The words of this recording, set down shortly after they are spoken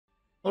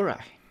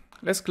Alright,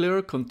 let's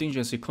clear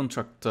Contingency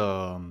Contract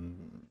 9,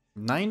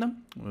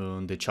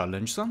 the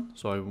challenge.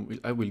 So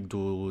I will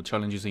do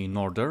challenges in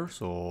order,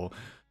 so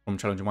from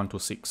challenge 1 to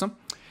 6.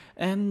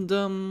 And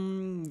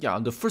yeah,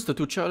 the first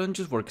two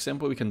challenges, for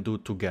example, we can do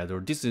together.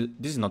 This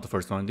is not the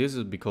first one. This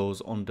is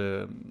because on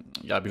the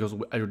because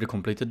I already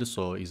completed,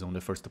 so it's on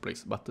the first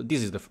place. But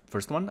this is the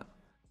first one,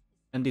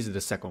 and this is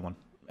the second one.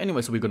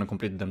 Anyway, so we're gonna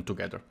complete them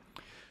together.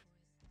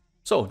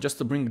 So just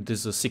to bring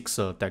these 6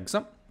 tags.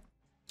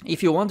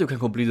 If you want, you can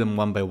complete them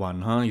one by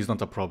one, it's not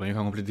a problem. You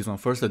can complete this one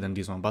first and then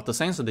this one. But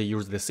since they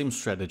use the same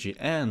strategy,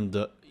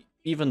 and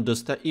even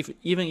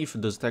if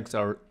the stacks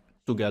are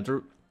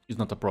together, it's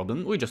not a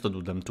problem. We just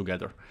do them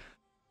together.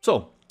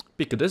 So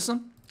pick this,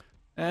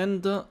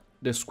 and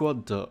the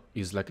squad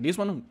is like this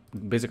one.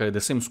 Basically, the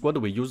same squad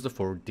we used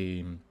for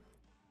the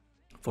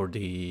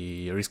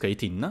Risk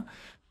 18.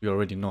 You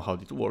already know how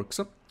it works.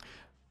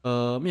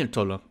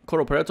 Myrtle,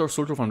 core operator,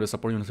 Sultru from the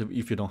support unit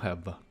if you don't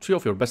have. 3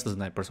 of your best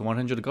snipers,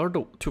 100 guard,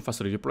 2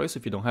 fast redeploys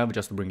if you don't have,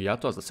 just bring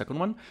Yato as the second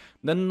one.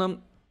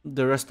 Then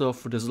the rest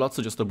of the slots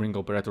just to bring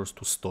operators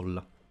to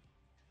stall.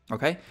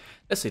 Okay,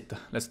 that's it,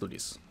 let's do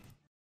this.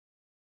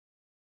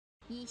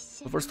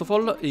 So first of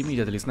all,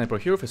 immediately sniper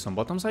here face on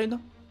bottom side.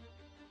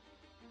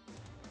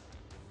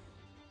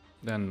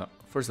 Then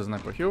first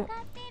sniper here,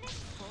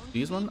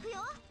 this one.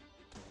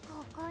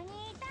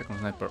 Second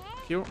sniper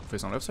here,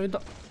 face on left side.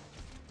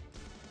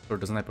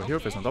 The sniper here,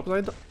 face on top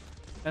side,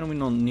 and we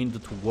don't need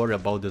to worry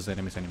about these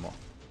enemies anymore.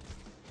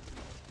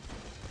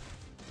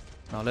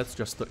 Now let's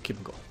just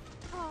keep going.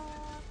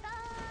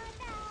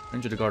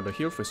 Ranged guard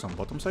here, face on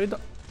bottom side.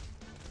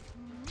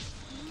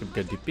 Keep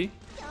get DP.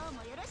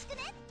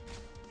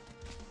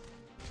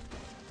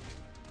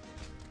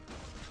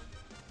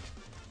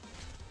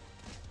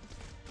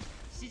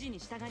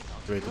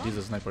 Activate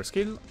this sniper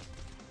skill.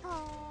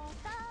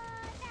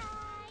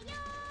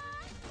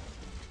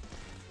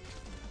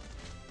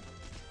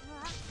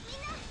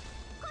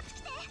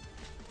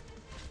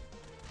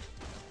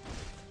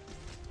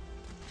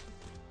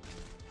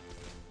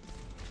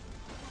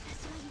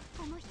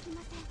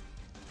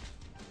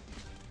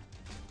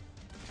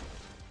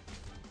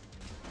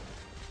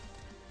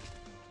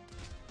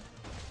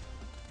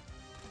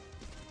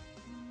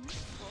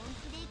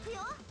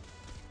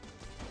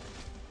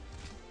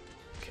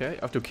 Okay,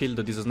 after you kill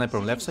this sniper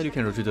on left side, you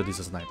can retreat this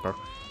sniper.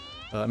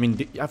 I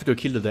mean, after you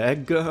kill the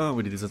egg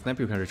with this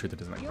sniper, you can retreat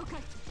the sniper.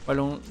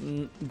 Well,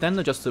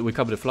 then just wake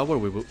up the flower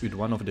with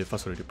one of the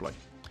fast redeploy.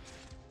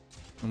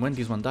 And when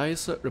this one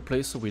dies,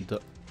 replace with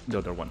the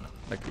other one,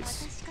 like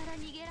this.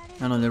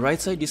 And on the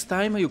right side, this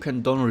time you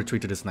can don't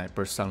retreat the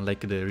snipers, unlike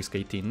the Risk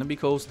 18,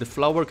 because the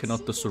flower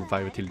cannot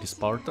survive till this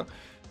part,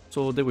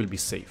 so they will be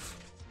safe.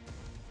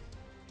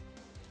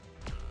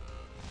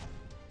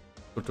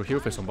 Go to here,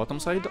 face on bottom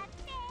side.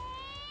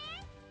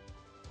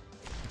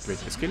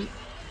 Activate the skill.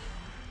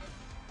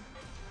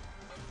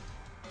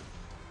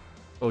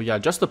 Oh yeah,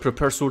 just to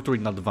prepare Sultru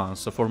in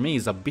advance. For me,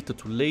 it's a bit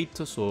too late,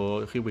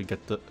 so she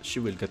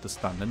will get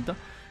stunned.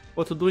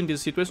 What to do in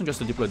this situation? Just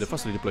to deploy the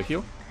fast redeploy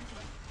here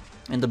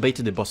and bait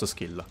the boss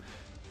skill.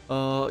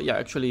 Yeah,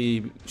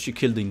 actually, she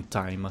killed in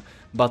time,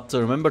 but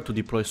remember to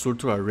deploy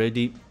Sultru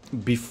already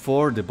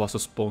before the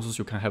boss spawns,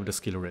 so you can have the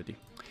skill ready.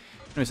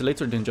 Anyways,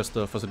 later then just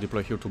fast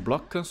deploy here to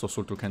block, so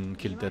Sultru can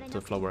kill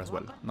that flower as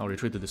well. Now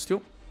retreat the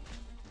stew.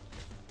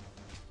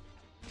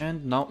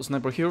 And now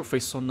sniper here,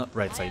 face on the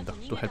right side,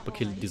 to help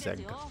kill this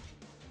egg.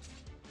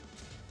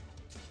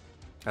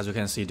 As you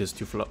can see, these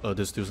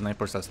two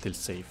snipers are still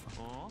safe.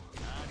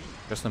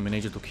 Just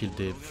manage to kill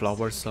the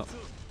flowers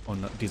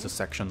on this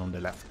section on the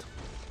left.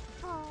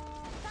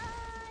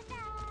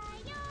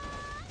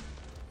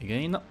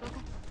 Again.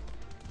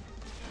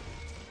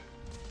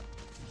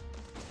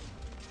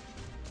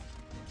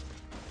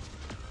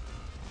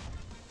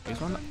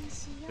 This one.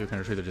 You can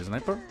retreat the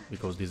sniper,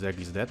 because this egg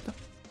is dead.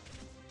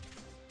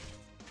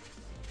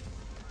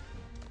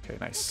 Okay,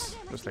 nice.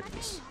 Just like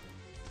this.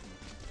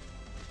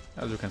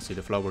 As you can see,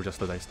 the flower just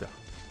dies there.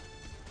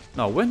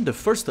 Now, when the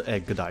first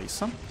egg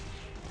dies,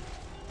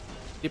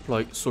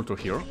 deploy Sultru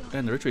here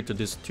and retreat to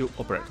these 2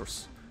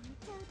 operators.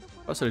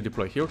 Also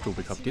deploy here to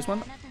pick up this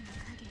one.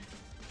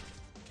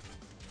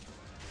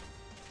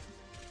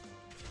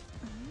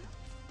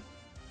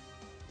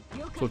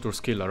 Sultru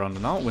skill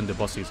around now when the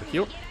boss is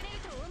here.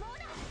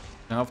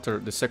 And after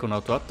the second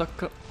auto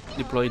attack,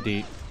 deploy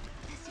the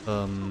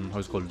how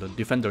it's called, the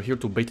defender here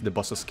to bait the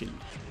boss skill.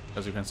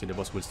 As you can see, the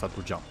boss will start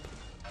to jump.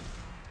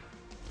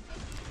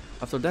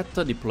 After that,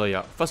 deploy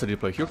a fast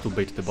deploy here to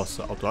bait the boss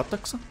auto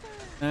attacks.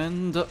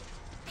 And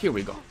here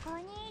we go.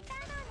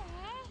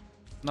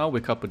 Now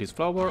wake up with this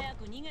flower.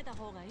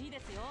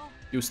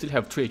 You still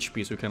have 3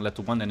 HP, so you can let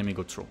one enemy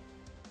go through.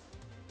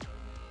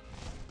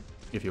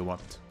 If you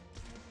want.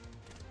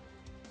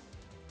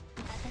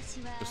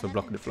 Just to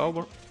block the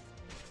flower.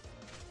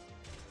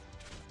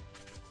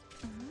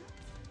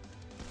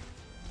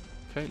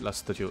 Okay,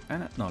 last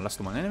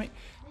one enemy.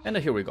 And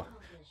here we go.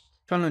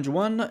 Challenge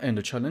 1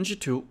 and challenge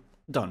 2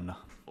 done.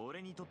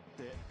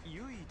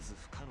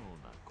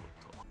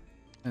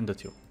 And the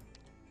 2.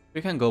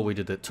 We can go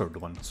with the third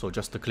one, so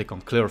just click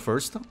on clear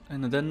first,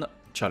 and then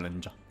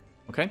challenge,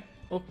 okay?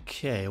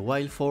 Okay,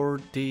 while for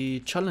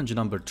the challenge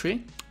number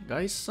 3,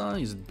 guys,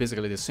 is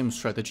basically the same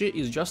strategy,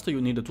 it's just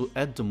you need to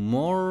add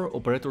more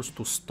operators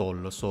to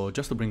stall, so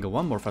just to bring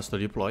one more faster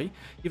deploy,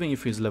 even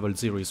if his level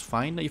 0 is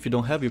fine. If you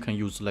don't have, you can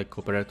use like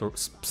operator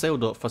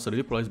pseudo faster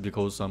deploys,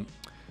 because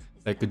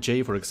like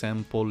J, for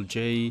example,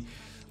 J,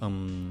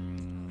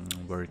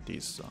 where it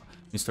is,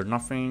 Mr.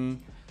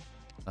 Nothing,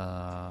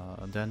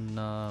 then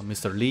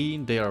Mr. Lee,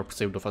 they are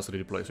pseudo faster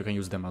deploys, you can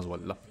use them as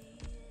well.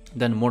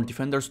 Then more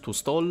defenders to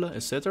stall,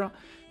 etc.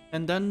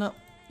 And then,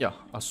 yeah,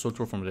 a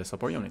suture from the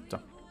support unit.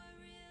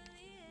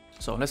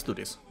 So let's do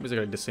this.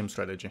 Basically the same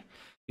strategy.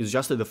 It's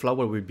just that the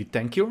flower will be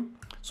tankier,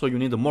 so you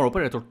need more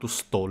operator to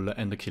stall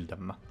and kill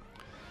them.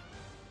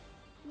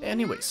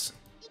 Anyways,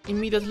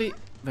 immediately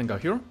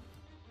Vanguard here.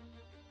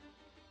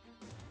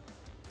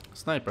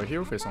 Sniper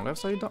here, face on left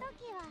side.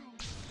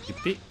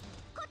 TP.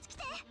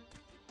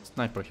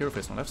 Sniper here,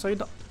 face on left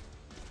side.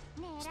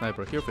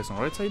 Sniper here, face on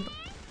right side.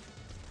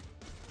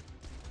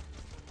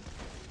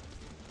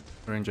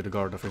 Ranged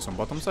guard face on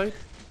bottom side.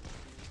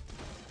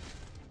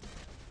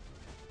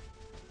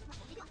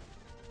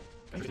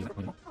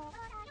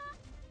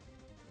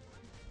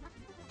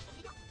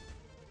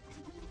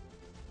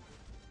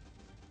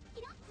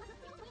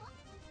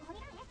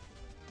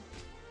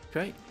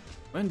 Okay,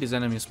 when this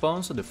enemy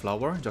spawns the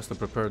flower, just to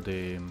prepare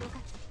the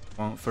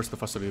first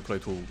faster deploy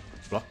to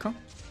block.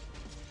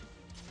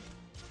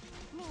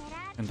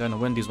 And then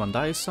when this one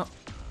dies,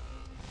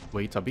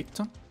 wait a bit.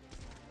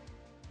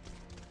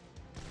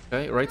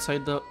 Okay, right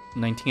side,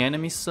 19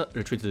 enemies,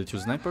 retreat the 2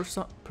 snipers,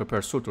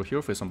 prepare suture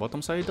here, face on bottom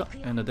side,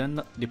 and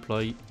then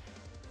deploy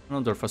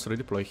another faster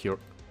deploy here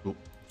to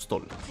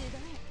stall.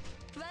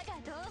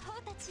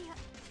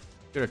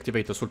 Here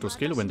activate the suture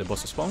skill when the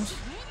boss spawns.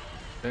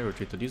 Okay,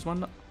 retreat to this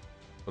one,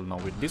 so now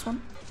with this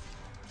one.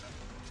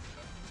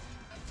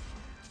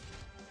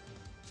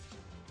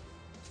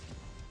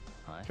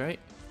 Okay,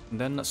 and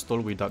then stall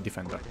with that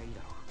defender.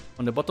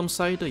 On the bottom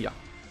side, yeah,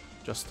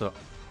 just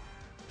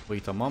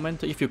wait a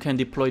moment. If you can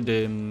deploy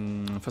the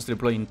fast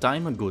deploy in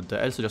time, good.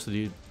 Else just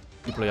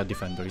deploy a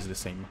defender, is the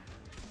same.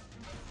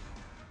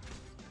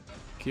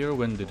 Here,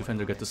 when the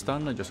defender gets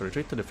stunned, just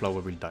retreat, the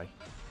flower will die.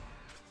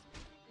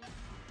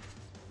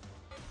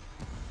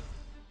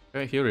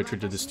 Okay, here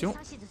retreat this 2.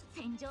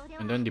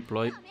 And then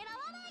deploy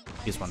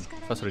this one,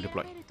 fast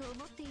redeploy.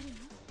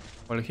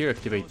 While here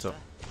activate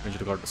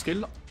ranged guard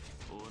skill.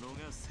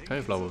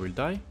 Okay, flower will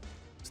die.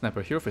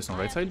 Sniper here, face on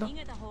right side.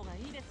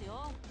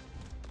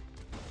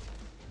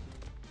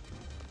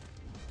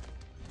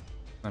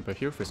 Sniper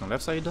here, face on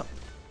left side.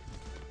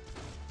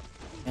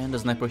 And the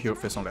sniper here,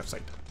 face on left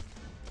side.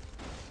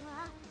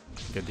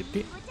 Get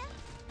DP.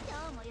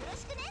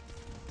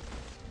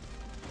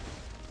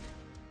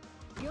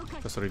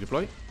 Just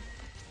redeploy.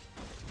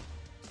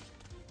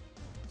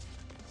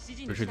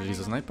 Retreat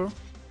this sniper.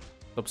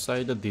 Top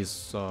side,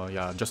 this,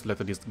 yeah, just let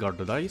this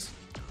guard dies.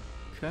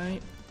 Okay.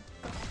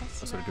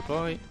 Just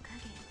redeploy.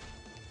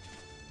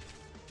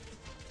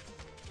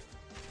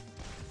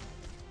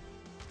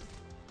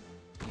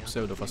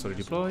 Pseudo fast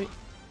redeploy.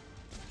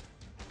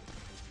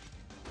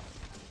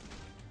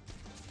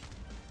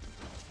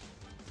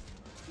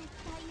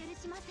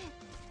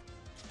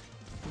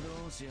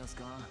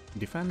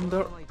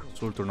 Defender.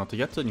 Sultur not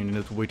yet, you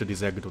need to wait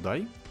this egg to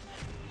die.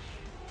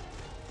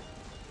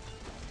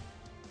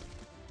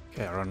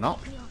 Okay, run now.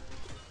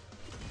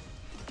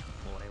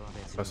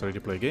 Fast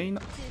redeploy again.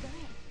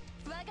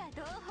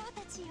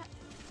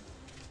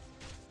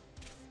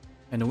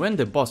 And when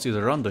the boss is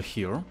around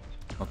here,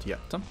 not yet,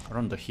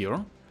 around here,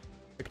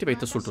 activate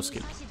the Sultur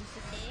skill.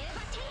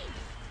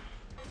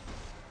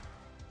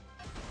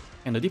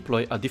 And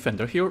deploy a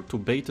defender here to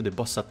bait the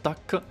boss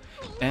attack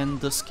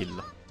and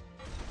skill.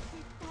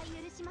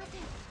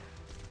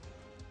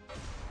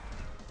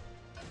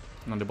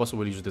 Now the boss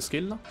will use the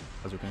skill,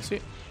 as you can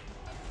see.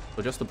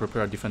 So just to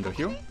prepare a defender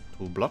here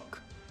to block.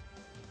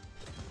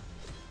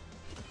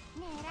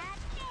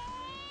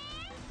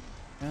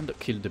 And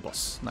kill the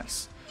boss,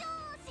 nice.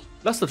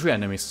 Last 3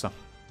 enemies.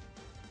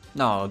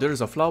 Now there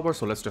is a flower,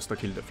 so let's just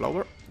kill the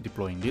flower,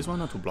 deploying this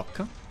one to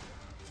block.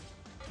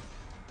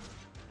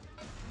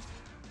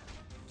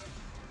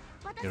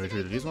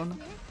 Retreat this one.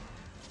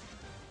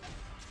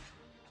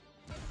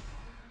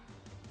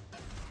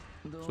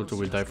 Sultur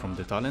will die from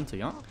the talent,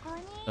 yeah.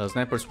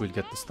 Snipers will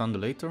get stunned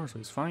later, so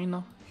it's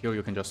fine. Here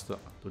you can just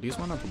do this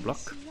one to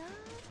block.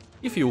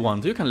 If you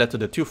want, you can let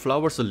the 2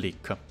 flowers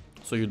leak,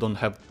 so you don't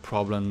have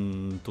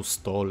problem to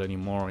stall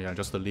anymore. Yeah,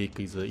 just the leak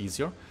is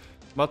easier.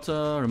 But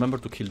remember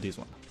to kill this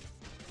one.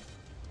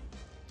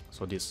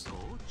 So this.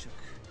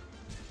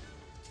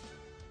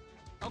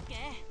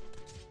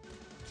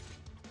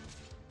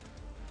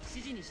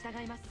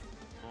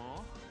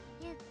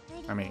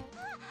 I mean,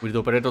 with the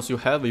operators you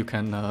have, you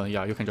can,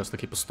 yeah, you can just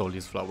keep stall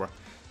this flower.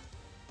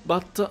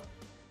 But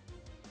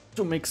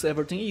to make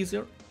everything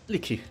easier,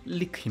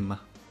 lick him,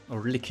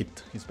 or lick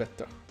it is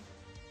better.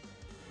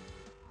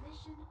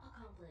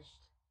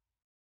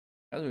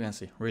 As you can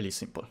see, really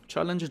simple.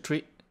 Challenge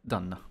 3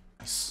 done.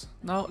 Nice.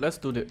 Now let's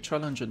do the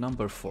challenge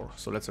number 4.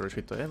 So let's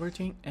retreat to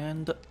everything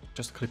and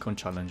just click on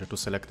challenge to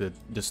select the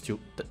two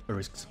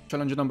risks.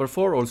 Challenge number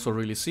 4 also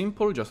really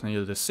simple, just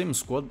need the same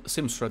squad,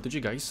 same strategy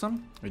guys,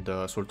 with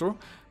the Sultur.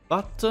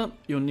 But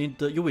you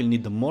will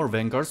need more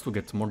Vanguards to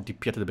get more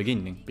DP at the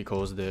beginning,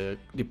 because the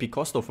DP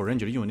cost of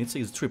ranger units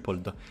is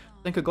tripled.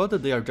 Thank God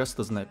they are just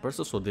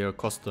snipers, so their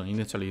cost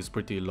initially is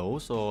pretty low,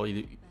 so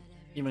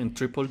even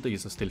tripled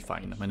is still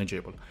fine,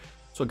 manageable.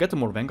 So get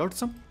more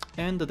Vanguards,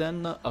 and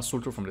then a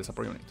Sultur from the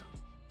support unit.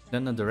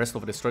 Then the rest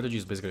of the strategy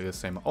is basically the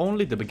same,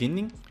 only the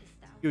beginning,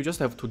 you just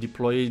have to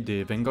deploy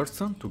the Vanguards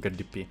to get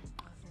DP,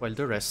 while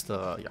the rest,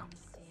 yeah,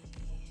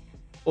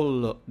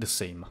 all the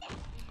same.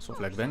 So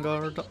flag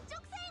Vanguard,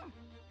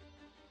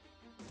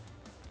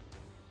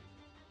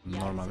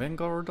 normal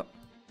Vanguard,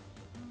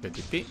 get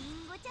DP,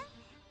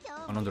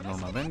 another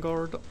normal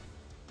Vanguard,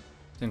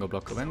 single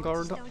block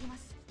Vanguard,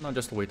 now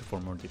just wait for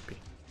more DP.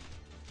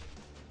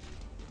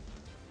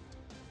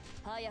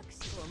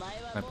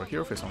 Sniper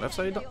here, face on left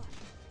side.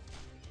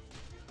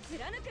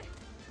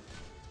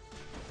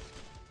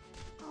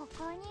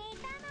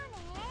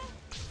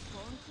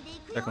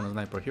 Second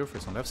sniper here,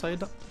 face on left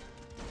side.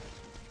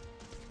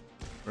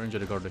 Ranger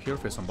guard here,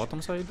 face on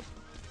bottom side.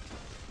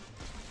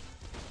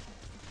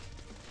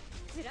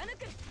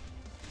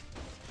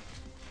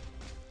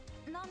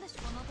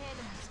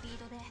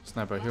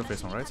 Sniper here,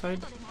 face on right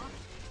side.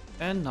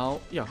 And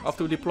now, yeah,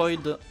 after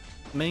deployed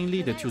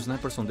mainly the two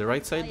snipers on the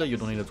right side, you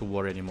don't need to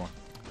worry anymore.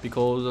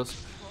 Because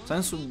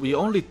since we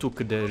only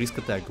took the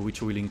risk tag,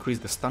 which will increase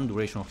the stun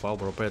duration of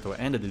our operator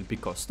and the DP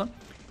cost,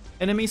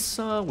 enemies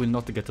will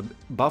not get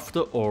buffed,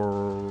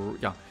 or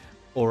yeah,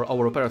 or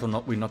our operator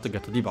will not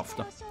get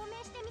debuffed.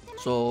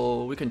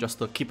 So we can just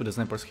keep the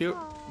snipers here,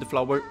 the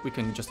flower, we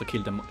can just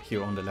kill them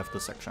here on the left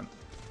section.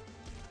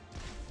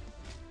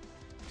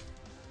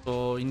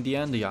 So in the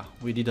end, yeah,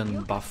 we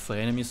didn't buff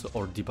enemies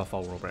or debuff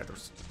our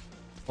operators,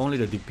 only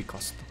the DP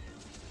cost.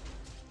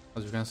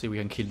 As you can see, we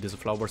can kill these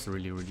flowers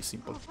really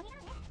simple.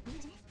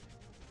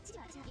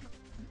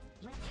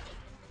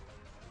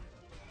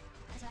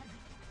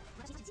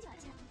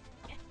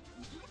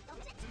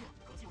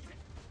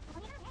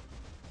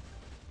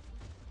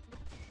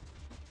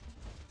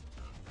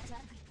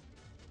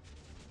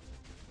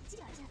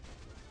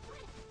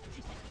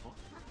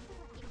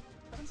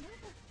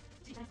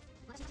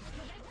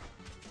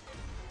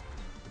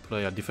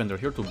 Deploy a defender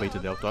here to bait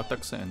the auto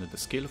attacks and the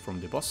skill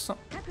from the boss.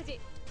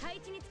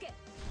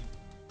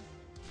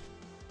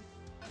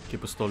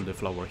 Keep stall the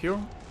flower here,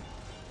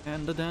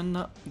 and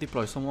then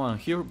deploy someone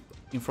here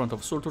in front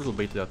of Sultur to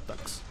bait the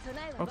attacks.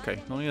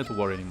 Okay, no need to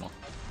worry anymore.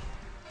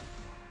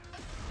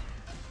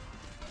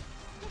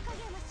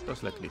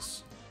 Just like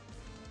this.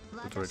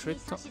 Put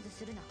retreat.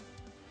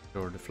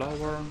 Here the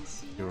flower.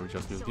 Here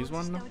just use this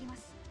one.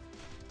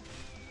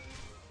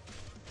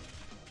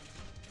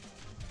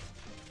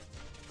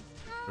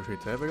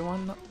 Retreat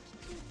everyone.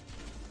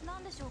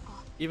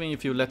 Even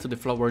if you let the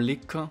flower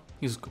leak,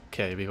 it's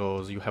okay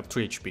because you have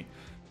 3 HP.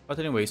 But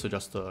anyway, so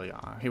just,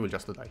 yeah, he will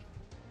just die.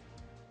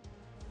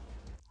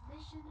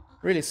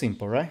 Really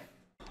simple, right?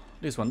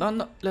 This one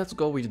done, let's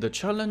go with the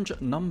challenge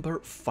number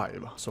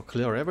 5. So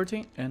clear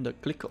everything and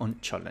click on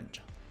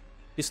challenge.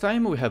 This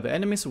time we have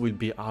enemies will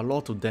be a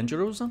lot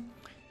dangerous.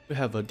 We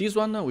have this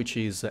one, which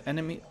is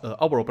enemy,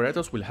 our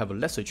operators will have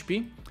less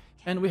HP.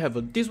 And we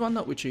have this one,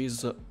 which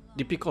is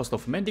DP cost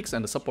of medics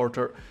and the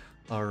supporter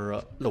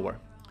are lower.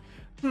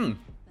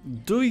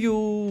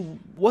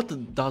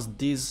 What does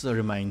this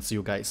reminds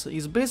you guys?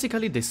 It's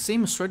basically the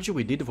same strategy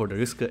we did for the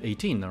Risk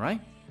 18,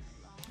 right?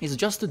 It's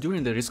just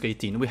during the Risk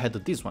 18 we had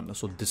this one,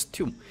 so this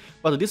 2.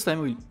 But this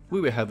time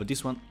we will have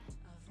this one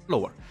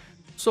lower.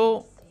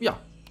 So yeah,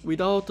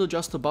 without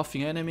just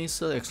buffing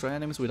enemies, extra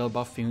enemies, without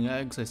buffing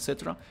eggs,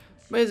 etc.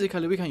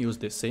 Basically we can use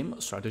the same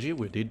strategy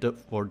we did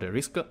for the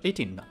Risk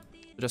 18.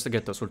 Just to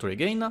get the Sultur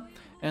again,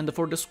 and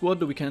for the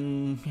squad we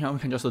can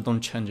just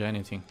don't change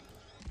anything.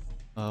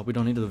 We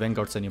don't need the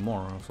Vanguards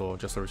anymore, so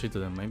just retreat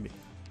them maybe.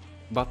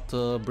 But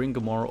bring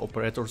more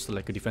operators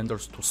like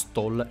defenders to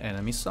stall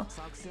enemies.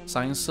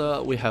 Since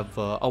we have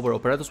our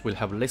operators will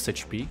have less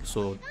HP,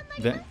 so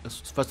then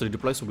faster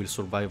deploys will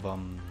survive.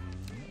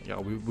 Yeah,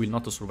 we will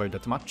not survive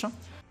that much.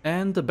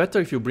 And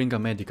better if you bring a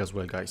medic as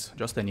well, guys.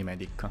 Just any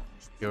medic.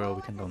 Here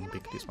we can don't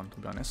pick this one, to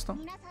be honest.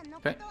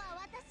 Okay,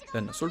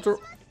 then Sultur.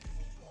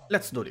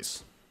 Let's do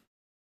this.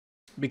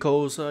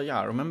 Because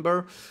yeah,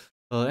 remember,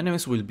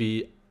 enemies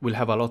will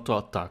have a lot to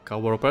attack.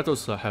 Our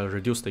operators have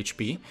reduced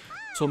HP,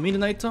 so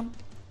midnight, I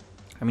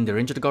mean the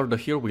ranged guard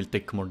here will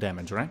take more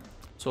damage, right?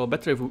 So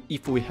better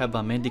if we have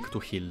a medic to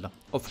heal.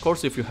 Of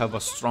course, if you have a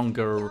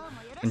stronger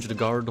ranged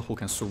guard who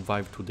can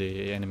survive to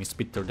the enemy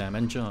spitter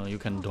damage, you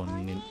can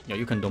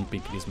don't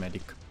pick this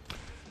medic.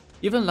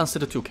 Even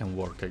Lancet 2 can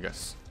work, I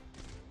guess.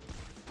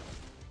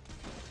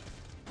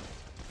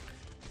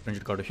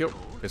 Ranged guard here,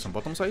 place on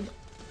bottom side.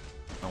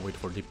 Now wait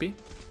for DP.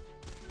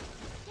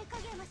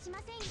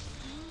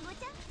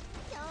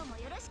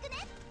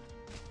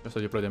 Just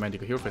deploy the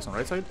medic here, face on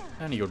right side,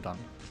 and you're done.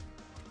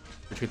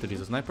 Retreat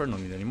this sniper, no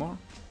need anymore.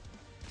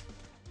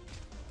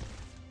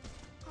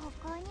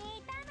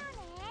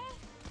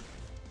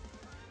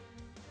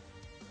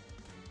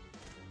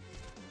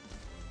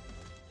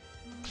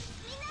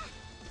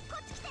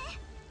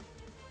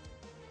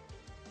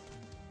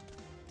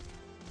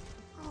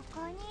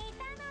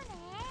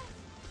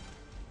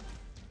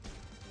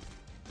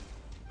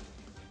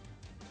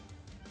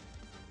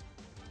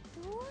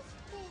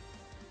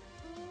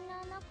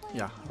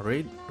 Yeah,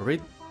 Rage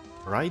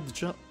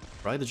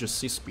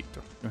Sea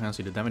Spitter. You can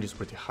see the damage is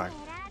pretty high.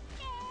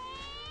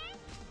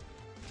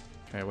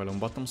 Okay, well on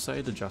bottom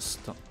side, just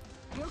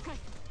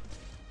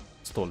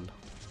stall.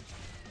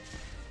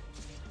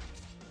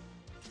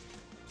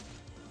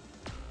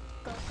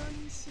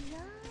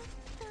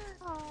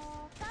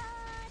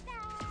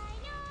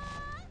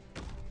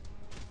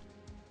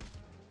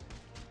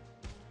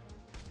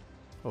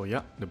 Oh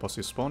yeah, the boss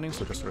is spawning,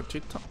 so just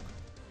retreat.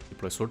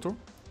 Deploy Surtur.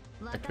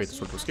 Activate the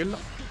Surtur skill.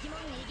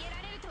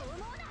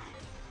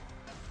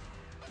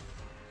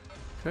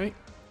 Okay,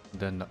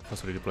 then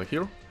firstly deploy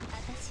here.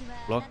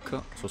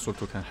 Block, so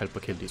Surtur can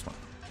help kill this one.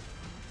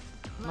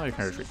 Now you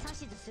can retreat,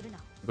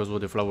 because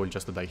the flower will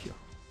just die here.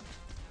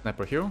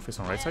 Sniper here, face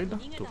on right side,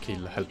 to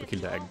help kill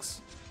the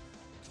eggs.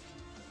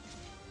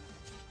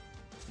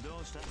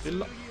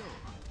 Kill.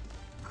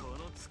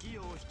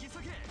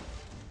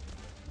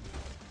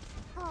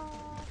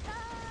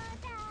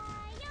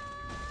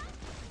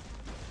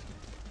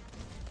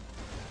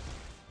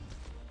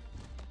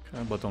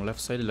 Okay, but on left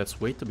side,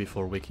 let's wait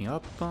before waking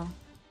up.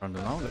 Run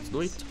now, let's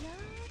do it.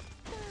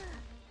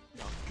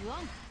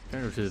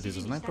 Okay, retreat this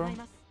sniper.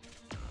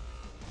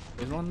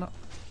 This one.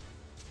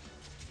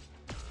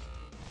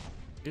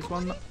 This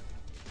one.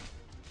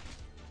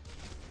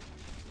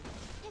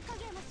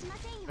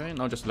 Okay,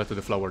 now just let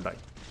the flower die.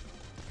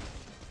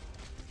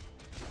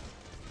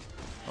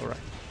 Alright.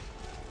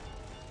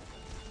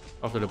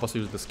 After the boss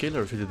uses the skill,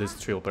 retreat these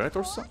 3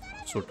 operators.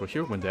 Surtur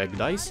here when the egg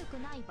dies.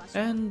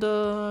 And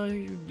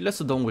let's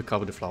don't wake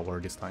up the flower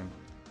this time,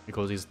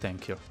 because he's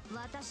tankier.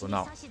 So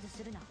now,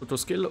 Surtur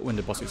skill when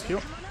the boss is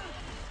here.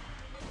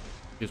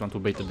 This one to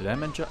bait the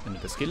damage and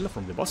the skill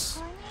from the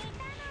boss.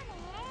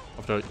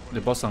 After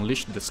the boss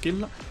unleashed the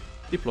skill,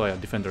 deploy a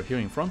defender here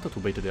in front to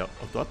bait the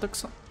auto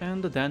attacks,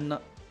 and then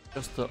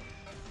just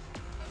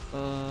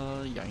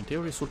yeah, in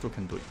theory Surtur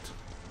can do it.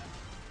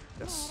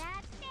 Yes.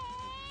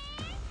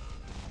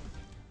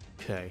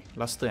 Okay,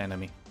 last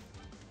enemy.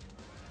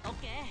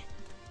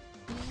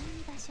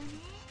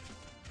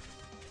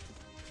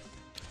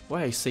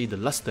 Why I say the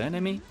last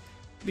enemy?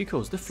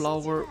 Because the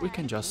flower we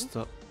can just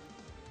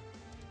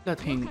let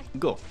him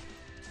go.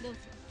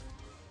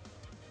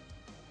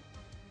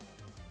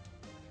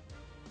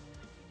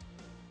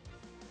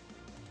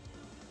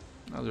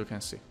 As you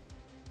can see,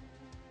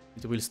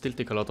 it will still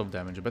take a lot of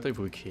damage, better if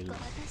we kill.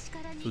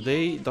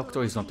 Today,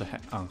 Doctor is not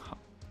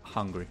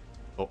hungry.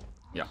 Oh,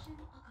 yeah.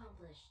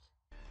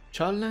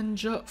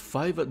 Challenge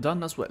 5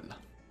 done as well.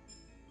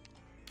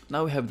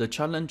 Now we have the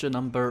challenge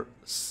number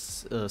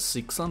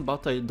 6,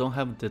 but I don't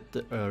have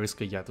that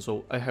risk yet,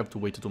 so I have to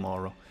wait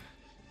tomorrow.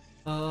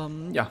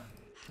 Yeah,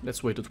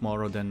 let's wait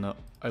tomorrow, then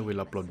I will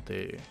upload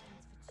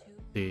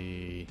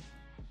the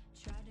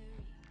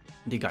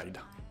guide,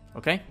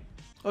 okay?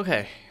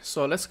 Okay,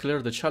 so let's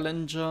clear the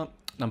challenge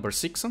number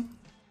 6,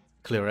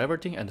 clear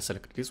everything and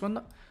select this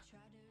one.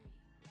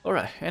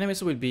 Alright,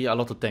 enemies will be a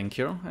lot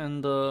tankier,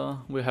 and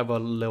we have a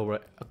lower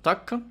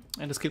attack,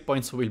 and the skill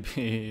points will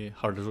be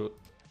harder to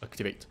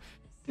activate.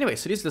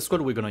 Anyways, this is the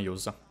squad we're gonna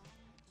use.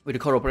 With the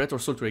core operator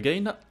Surtur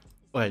again.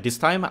 Well, this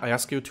time I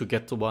ask you to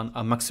get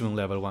a maximum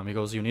level 1,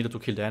 because you need to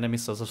kill the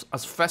enemies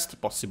as fast as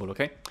possible,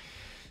 okay?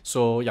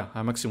 So yeah,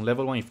 a maximum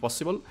level 1 if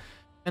possible.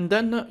 And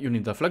then you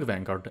need a Flag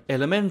Vanguard,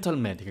 Elemental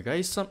Medic,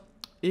 guys.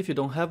 If you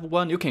don't have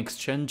one, you can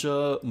exchange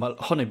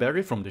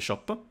Honeyberry from the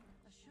shop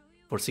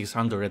for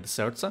 600 red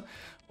certs,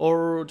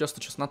 or just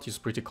Chestnut is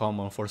pretty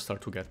common for star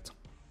to get.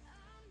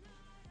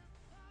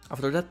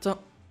 After that,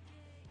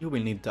 you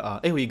will need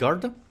AoE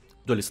Guard,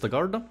 Duelist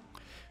Guard,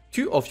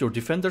 2 of your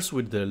defenders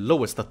with the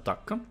lowest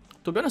attack.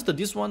 To be honest,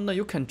 this one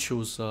you can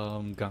choose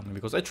Gummy,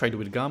 because I tried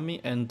with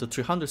Gummy and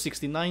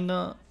 369,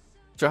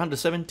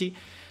 370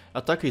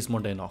 attack is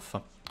more than enough.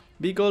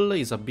 Beagle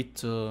is a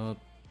bit...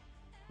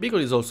 Beagle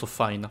is also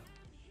fine.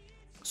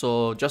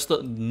 So just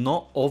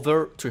no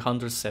over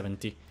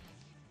 370.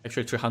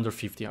 Actually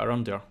 350,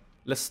 around there.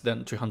 Less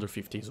than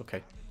 350 is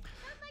okay.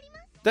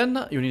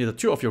 Then you need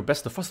 2 of your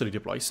best fastly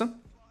deploys.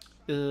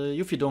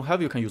 If you don't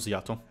have, you can use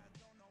Yato.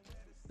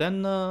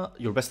 Then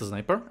your best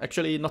sniper.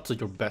 Actually not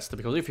your best,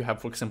 because if you have,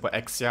 for example,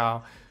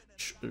 Exia,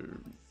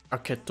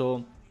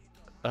 Archetto,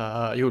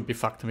 you will be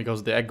fucked,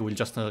 because the egg will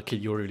just kill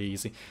you really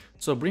easy.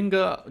 So bring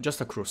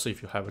just a cruise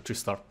if you have a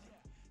 3-star,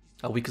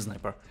 a weak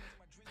sniper.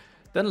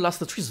 Then last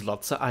 3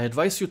 slots, I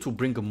advise you to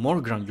bring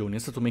more ground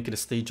units to make the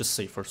stage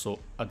safer. So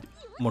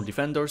more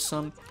defenders,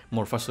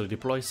 more faster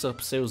deploys,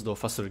 pseudo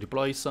faster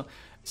deploys,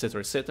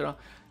 etc, etc.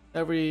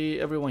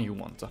 Everyone you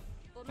want.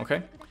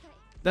 Okay?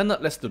 Then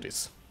let's do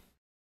this.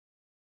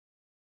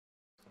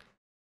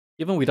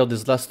 Even without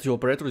these last 2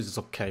 operators, it's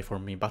okay for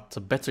me, but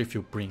better if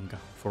you bring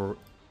for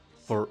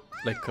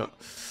like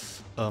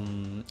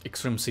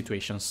extreme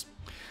situations.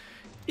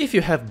 If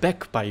you have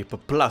Backpipe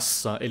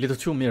plus a little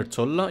 2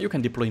 Myrtle, you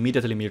can deploy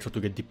immediately Myrtle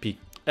to get DP.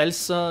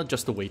 Else,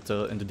 just wait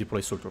and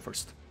deploy Surtur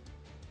first.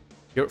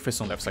 Here,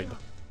 face on left side.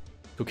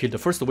 To kill the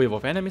first wave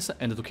of enemies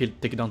and to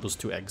take down those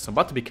 2 eggs.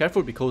 But be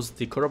careful, because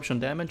the corruption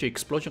damage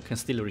explosion can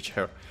still reach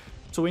her.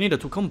 So we need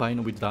to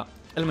combine with the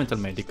Elemental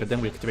Medic,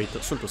 then we activate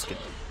Surtur skill.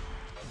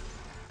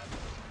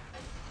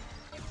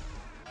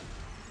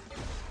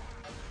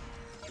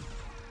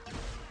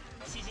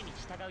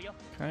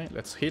 Okay,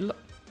 let's heal.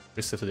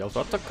 Reset the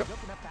auto attack.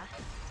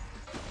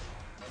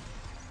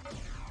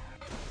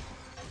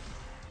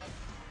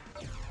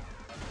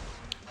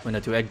 When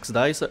the 2 eggs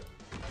dies,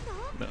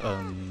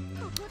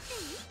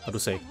 how to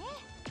say?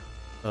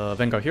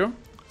 Vanguard here,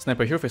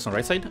 Sniper here face on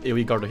right side,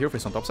 AoE guard here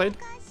face on top side.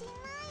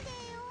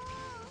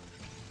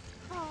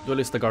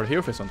 Duelist guard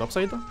here face on top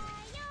side.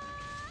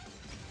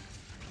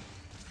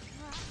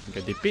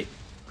 Get DP.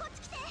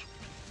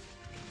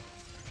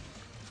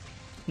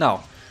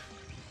 Now,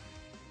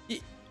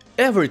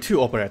 every 2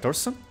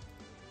 operators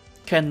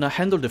can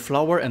handle the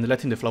flower and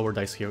letting the flower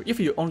dice here. If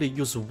you only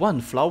use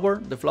 1 flower,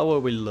 the flower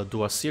will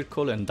do a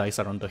circle and dice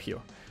around here.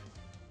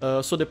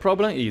 So the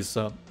problem is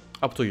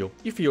up to you.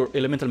 If your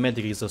elemental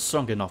medic is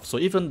strong enough, so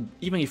even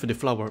if the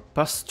flower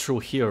pass through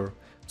here,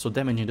 so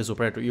damaging this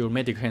operator, your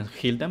medic can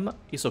heal them,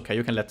 it's okay,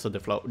 you can let the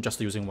flower just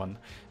using 1.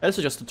 Else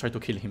just try to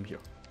kill him here,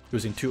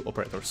 using 2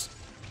 operators.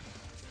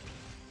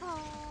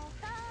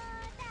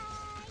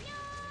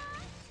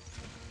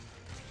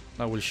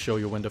 I will show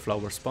you when the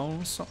flower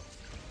spawns.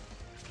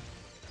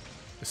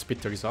 The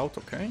spitter is out,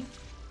 okay.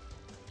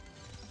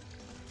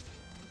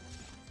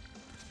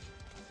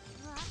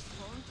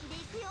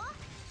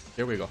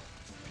 Here we go.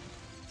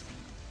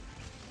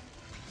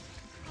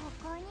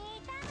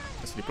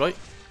 Let's deploy.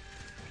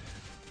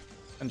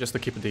 And just to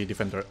keep the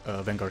defender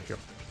Vanguard here.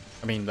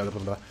 I mean,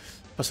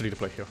 possibly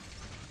deploy here.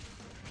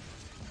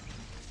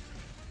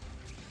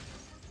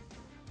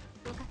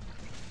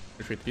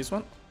 Retreat this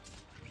one.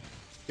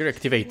 Here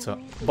activate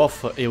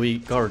both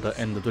AoE guard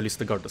and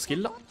duelist guard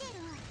skill.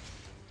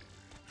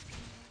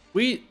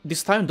 We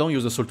this time don't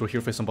use the Sultur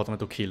here face on bottom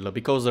to kill,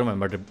 because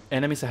remember the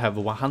enemies have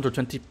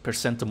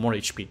 120% more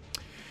HP.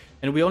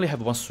 And we only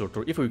have 1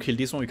 Sultur. If we kill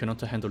this one, we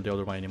cannot handle the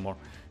other one anymore.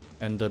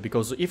 And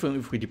because even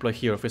if we deploy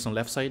here face on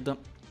left side,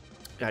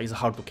 yeah, it's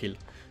hard to kill.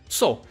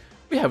 So,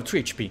 we have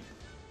 3 HP.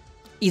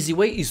 Easy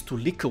way is to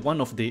lick one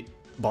of the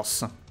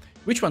boss.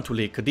 Which one to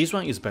lick? This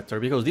one is better,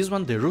 because this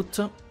one, the root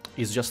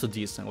is just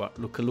this. Well,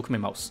 look my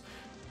mouse.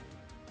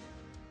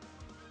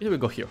 It will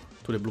go here,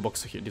 to the blue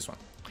box here, this one.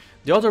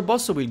 The other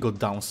boss will go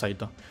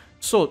downside.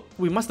 So,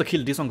 we must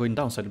kill this one going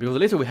downside, because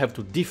later we have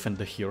to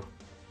defend here.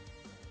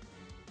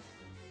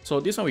 So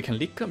this one we can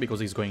lick, because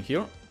he's going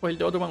here, while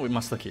the other one we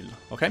must kill,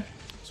 okay?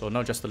 So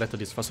now just let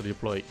this faster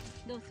deploy.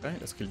 Okay,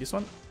 let's kill this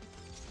one.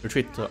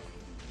 Retreat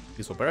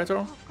this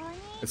operator.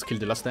 Let's kill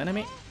the last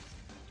enemy.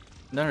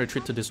 Then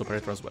retreat to this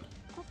operator as well.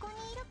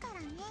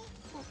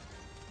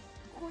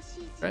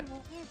 Okay.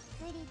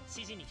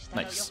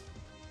 Nice.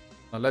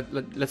 Now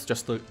let's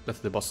just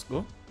let the boss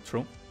go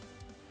through.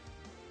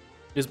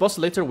 This boss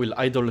later will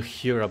idle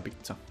here a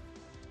bit,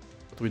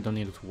 but we don't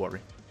need to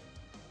worry.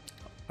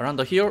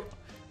 Around here,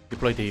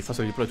 deploy the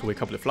faster deploy to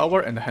wake up the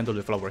flower and handle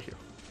the flower here.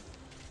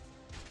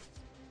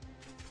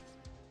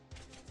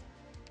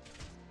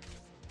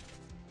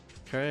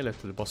 Okay, let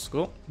the boss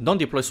go. Don't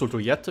deploy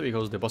Sultur yet,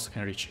 because the boss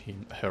can reach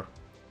her.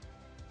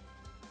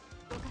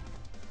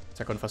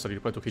 Second faster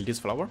deploy to kill this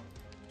flower.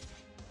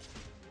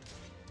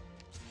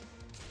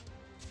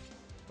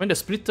 When the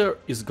splitter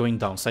is going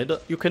downside,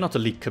 you cannot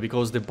lick,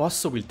 because the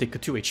boss will take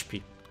 2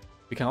 HP.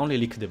 We can only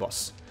lick the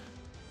boss.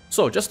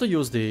 So, just to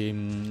use the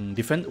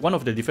one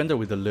of the defender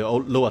with the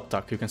low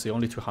attack, you can see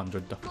only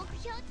 200.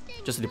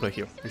 Just deploy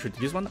here. Retreat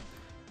this one.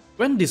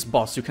 When this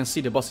boss, you can see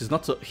the boss is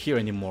not here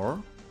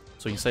anymore.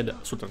 So inside the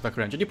Sultur attack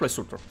range, deploy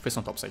Sultur, face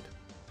on top side.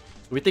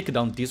 We take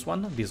down this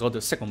one, this other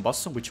second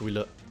boss, which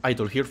will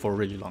idle here for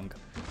really long.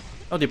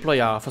 Now deploy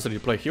faster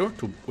deploy here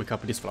to wake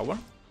up this flower.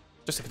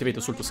 Just activate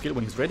the Sultur skill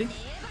when it's ready.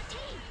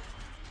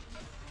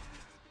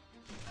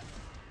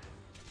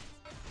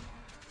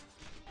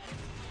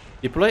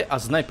 Deploy a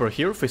sniper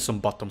here, face on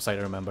bottom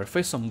side, remember.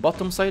 Face on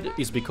bottom side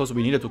is because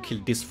we needed to kill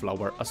this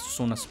flower as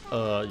soon as,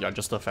 yeah,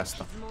 just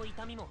faster.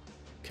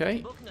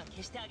 Okay,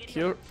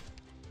 here.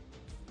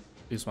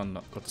 This one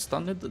got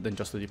stunned, then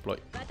just deploy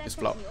this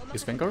flower,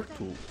 this Vanguard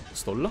to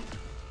stall. Now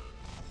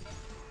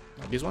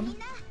this one.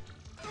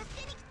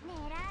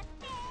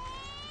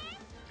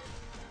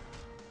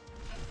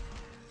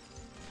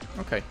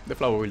 Okay, the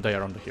flower will die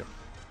around here.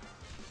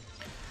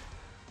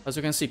 As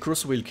you can see,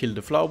 Cruz will kill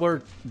the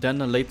flower, then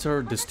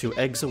later these 2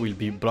 eggs will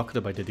be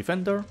blocked by the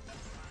defender.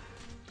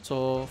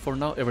 So for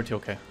now, everything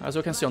okay. As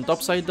you can see on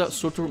top side,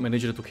 Sultur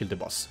managed to kill the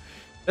boss.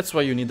 That's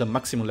why you need a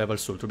maximum level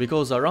Sultur,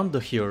 because around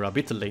here, a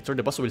bit later,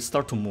 the boss will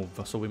start to move,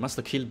 so we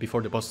must kill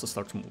before the boss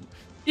starts to move.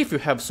 If you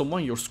have someone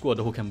in your squad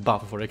who can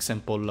buff, for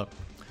example,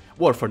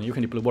 Warfern, you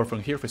can deploy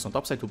Warfern here, face on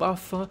top side to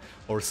buff,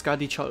 or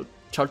Skadi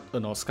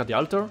Skadi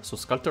Altar, so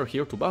Sculptor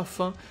here to buff.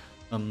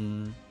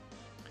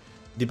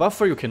 The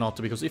buffer you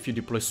cannot, because if you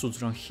deploy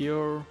Suzran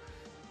here,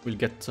 we'll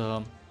get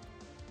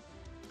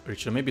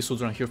Richard. Maybe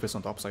Suzran here face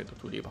on top side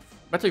to debuff.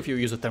 Better if you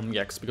use a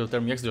Thermix, because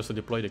Thermix just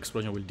deploy the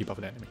explosion will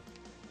debuff the enemy.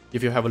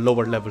 If you have a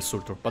lower level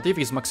Sultur. But if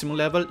it's maximum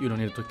level, you don't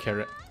need to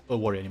care or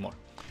worry anymore.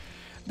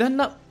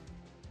 Then,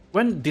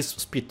 when this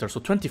spitter,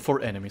 so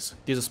 24 enemies,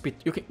 this is spit.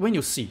 When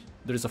you see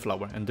there is a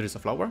flower and there is a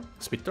flower,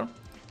 spitter,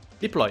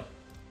 deploy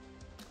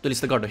the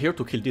list guard here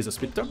to kill this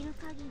spitter.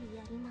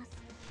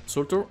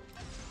 Sultur.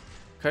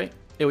 Okay.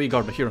 AoE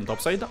guard here on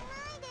top side.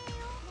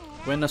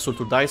 When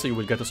Sultur dies, you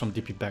will get some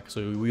DP back, so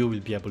you will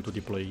be able to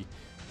deploy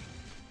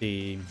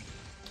the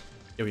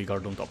AoE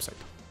guard on top side.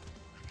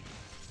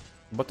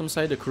 Bottom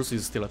side, the Cruise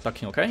is still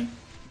attacking, okay?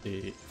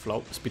 The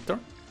Spitter.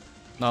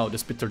 Now the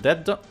Spitter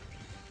dead.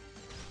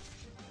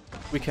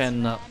 We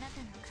can...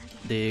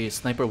 the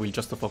Sniper will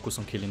just focus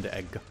on killing the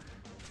egg.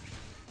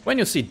 When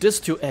you see these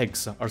two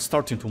eggs are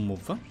starting to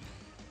move,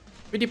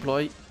 we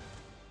deploy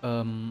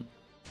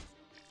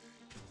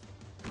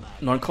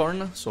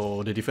Norncorn,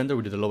 so the defender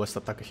with the lowest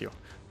attack here,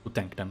 to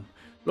tank them.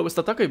 Lowest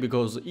attack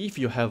because if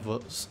you have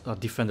a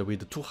defender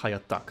with too high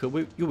attack,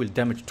 you will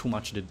damage too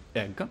much the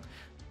egg.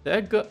 The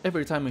egg,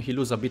 every time he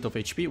loses a bit of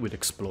HP, will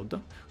explode,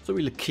 so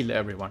it will kill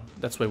everyone.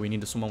 That's why we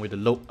need someone with a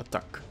low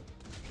attack.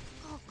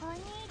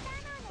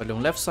 But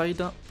on left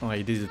side,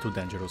 okay, this is too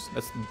dangerous.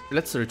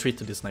 Let's retreat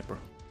the sniper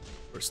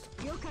first,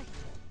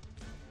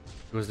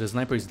 because the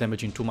sniper is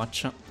damaging too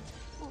much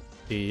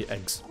the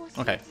eggs.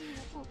 Okay,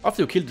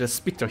 after you kill the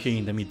Spitter here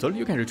in the middle,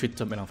 you can retreat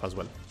Melanfa as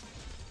well.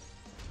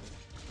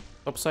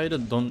 Top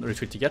side, don't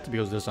retreat yet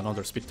because there's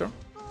another Spitter.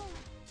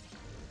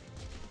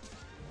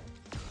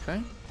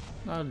 Okay,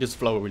 now this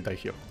flower will die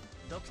here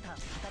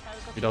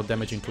without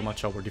damaging too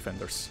much our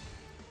defenders.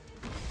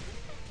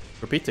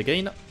 Repeat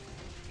again.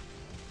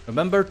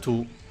 Remember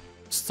to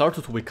start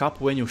to wake up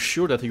when you're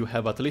sure that you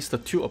have at least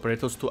 2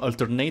 operators to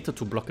alternate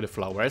to block the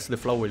flower, as the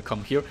flower will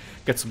come here,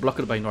 gets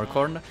blocked by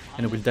Norncorn,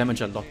 and it will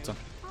damage a lot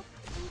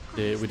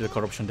with the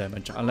corruption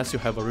damage, unless you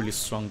have a really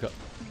strong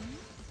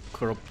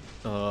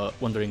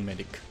Wandering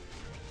Medic.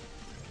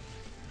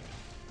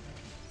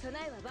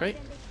 Okay,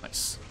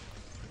 nice.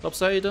 Top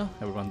side,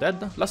 everyone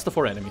dead. Last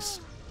 4 enemies.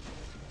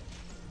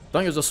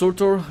 Don't use a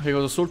Sultur,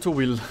 because the Sultur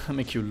will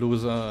make you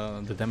lose,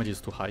 the damage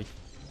is too high.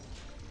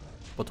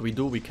 What we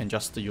do, we can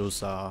just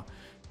use,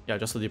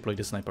 just deploy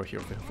the Sniper here,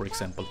 for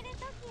example.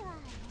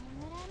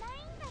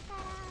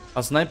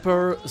 A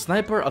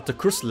Sniper at the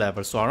Curse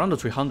level, so around the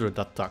 300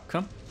 attack,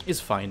 is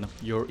fine.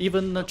 Your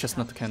even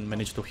Chestnut can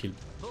manage to heal.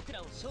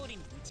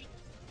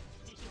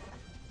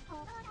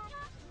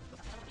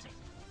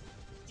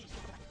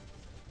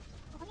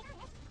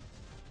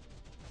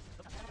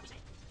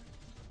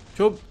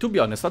 To be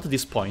honest, at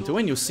this point,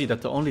 when you see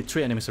that only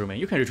 3 enemies remain,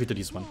 you can retreat to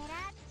this one.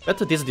 Let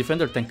this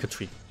defender tank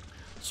 3.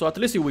 So at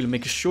least you will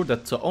make sure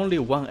that only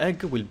 1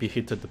 egg will be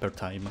hit per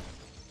time.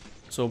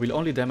 So we'll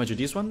only damage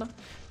this one,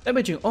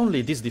 damaging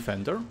only this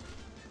defender.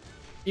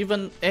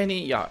 Even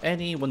any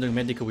Wandering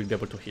Medic will be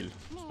able to heal,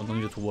 so don't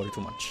need to worry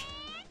too much.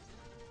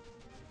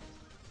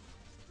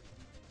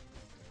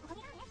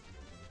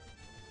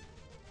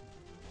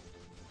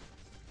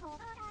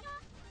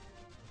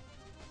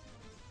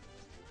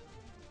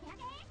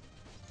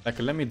 Like,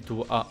 let me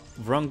do a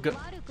wrong,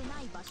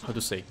 how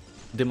to say,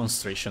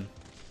 demonstration.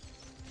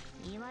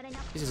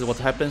 This is what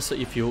happens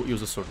if you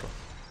use a Sultur.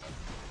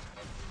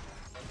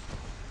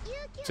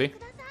 See?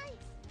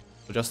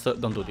 So just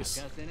don't do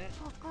this.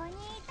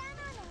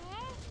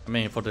 I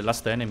mean, for the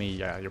last enemy,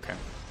 yeah, you can.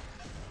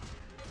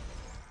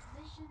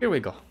 Here we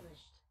go.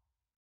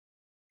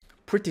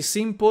 Pretty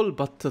simple,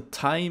 but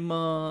time,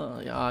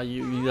 yeah,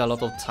 you need a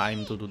lot of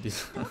time to do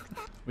this.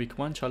 Week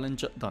 1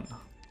 challenge done.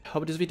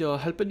 Hope this video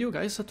helped you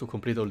guys to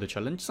complete all the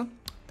challenges.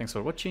 Thanks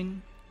for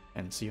watching,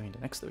 and see you in the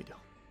next video.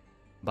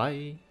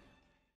 Bye!